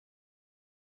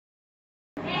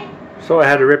So I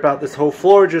had to rip out this whole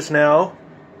floor just now.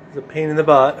 It's a pain in the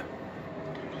butt.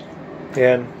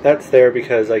 And that's there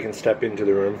because I can step into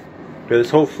the room. But this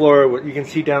whole floor, what you can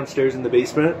see downstairs in the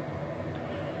basement,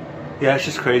 yeah, it's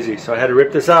just crazy. So I had to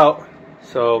rip this out.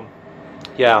 So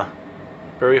yeah,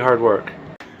 very hard work.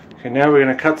 Okay, now we're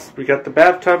gonna cut, we got the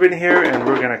bathtub in here and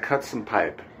we're gonna cut some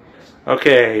pipe.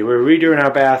 Okay, we're redoing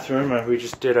our bathroom. We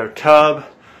just did our tub.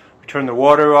 We turned the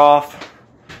water off.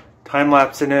 Time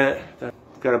lapse in it.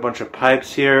 Got a bunch of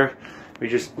pipes here. We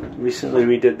just recently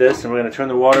redid this and we're gonna turn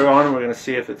the water on and we're gonna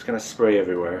see if it's gonna spray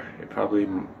everywhere. It probably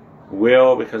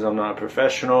will because I'm not a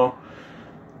professional.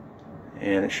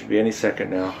 And it should be any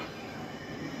second now.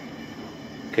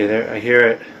 Okay, there, I hear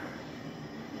it.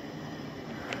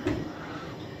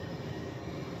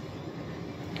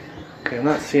 Okay, I'm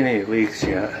not seeing any leaks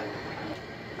yet.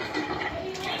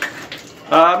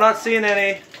 I'm not seeing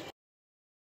any.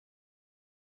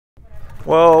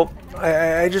 Well,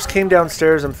 I just came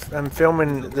downstairs. I'm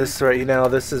filming this right now.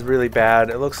 This is really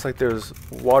bad. It looks like there's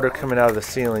water coming out of the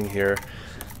ceiling here.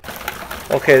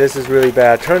 Okay, this is really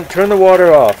bad. Turn the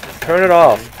water off. Turn it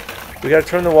off. We gotta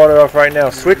turn the water off right now.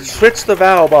 Switch the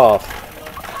valve off.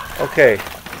 Okay.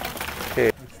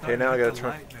 Okay, now I gotta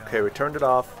turn. Okay, we turned it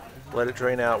off. Let it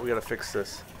drain out. We gotta fix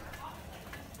this.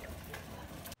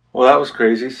 Well, that was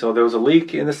crazy. So there was a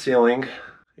leak in the ceiling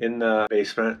in the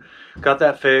basement. Got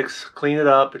that fixed, cleaned it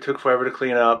up. It took forever to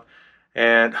clean up.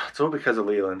 And it's all because of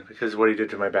Leland, because of what he did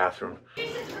to my bathroom. I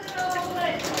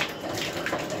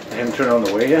haven't turned on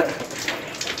the way yet.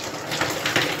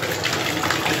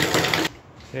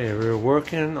 Okay, we're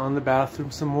working on the bathroom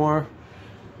some more.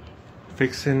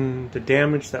 Fixing the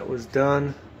damage that was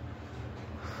done.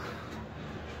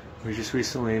 We just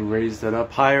recently raised that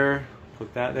up higher.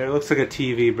 Put that there. It looks like a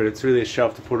TV, but it's really a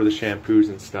shelf to put all the shampoos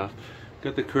and stuff.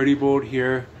 Got the curdy board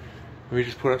here. We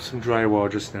just put up some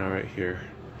drywall just now right here.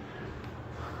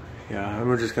 Yeah, and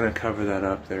we're just gonna cover that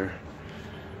up there.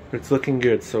 But it's looking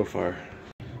good so far.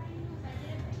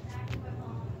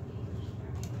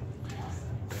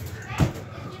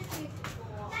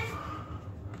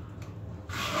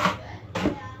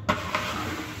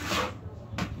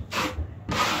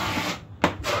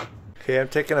 Okay, I'm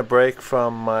taking a break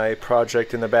from my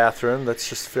project in the bathroom. Let's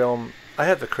just film. I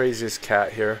have the craziest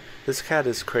cat here. This cat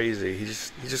is crazy. He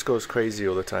just goes crazy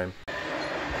all the time.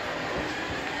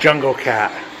 Jungle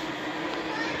cat.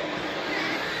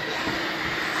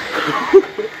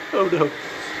 Oh no.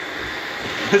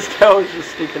 His tail is just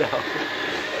sticking out.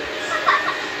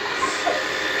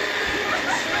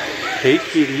 Hey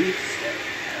kitty.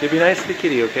 Hey, be nice to the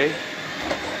kitty, okay?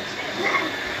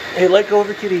 Hey, let go of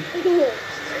the kitty.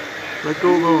 Let go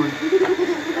alone.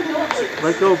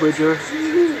 Let go, Bridger.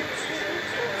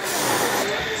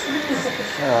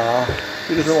 Aww,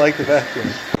 he doesn't like the vacuum.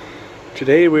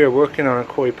 Today we are working on a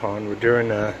koi pond. We're doing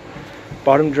a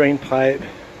bottom drain pipe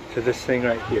to this thing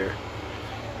right here.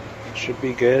 It should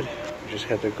be good. We just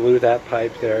have to glue that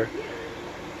pipe there.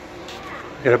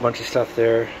 Got a bunch of stuff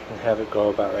there and have it go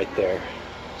about right there.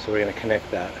 So we're gonna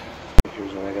connect that.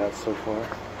 Here's what I got so far.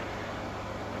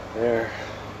 There.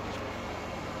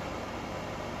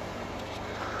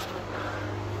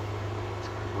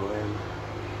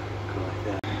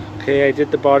 Okay, I did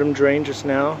the bottom drain just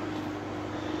now.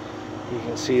 You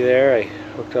can see there, I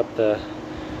hooked up the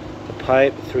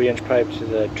pipe, 3-inch pipe to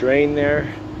the drain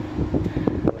there.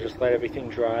 I'll just let everything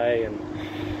dry and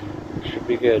it should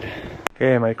be good.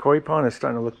 Okay, my koi pond is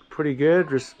starting to look pretty good,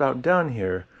 just about done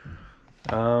here.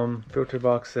 Filter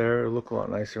box there, it'll look a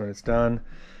lot nicer when it's done.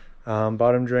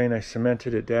 Bottom drain, I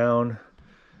cemented it down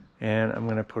and I'm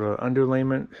going to put an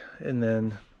underlayment and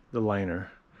then the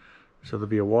liner. So there'll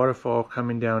be a waterfall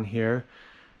coming down here.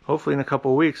 Hopefully in a couple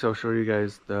of weeks I'll show you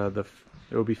guys it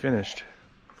will be finished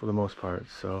for the most part.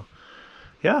 So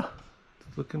yeah,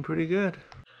 it's looking pretty good.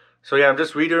 So yeah, I'm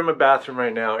just redoing my bathroom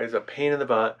right now. It's a pain in the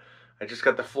butt. I just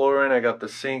got the floor in, I got the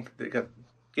sink,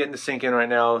 getting the sink in right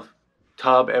now,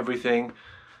 tub, everything.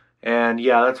 And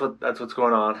yeah, that's what's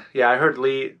going on. Yeah, I heard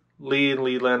Lee and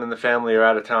Leland and the family are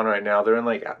out of town right now. They're in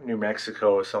like New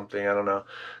Mexico or something, I don't know.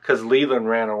 Because Leland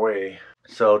ran away.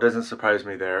 So it doesn't surprise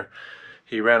me there.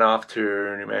 He ran off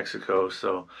to New Mexico.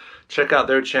 So check out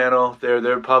their channel.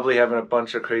 They're probably having a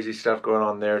bunch of crazy stuff going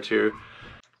on there too.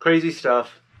 Crazy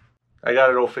stuff. I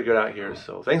got it all figured out here.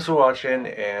 So thanks for watching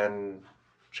and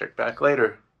check back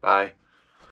later. Bye.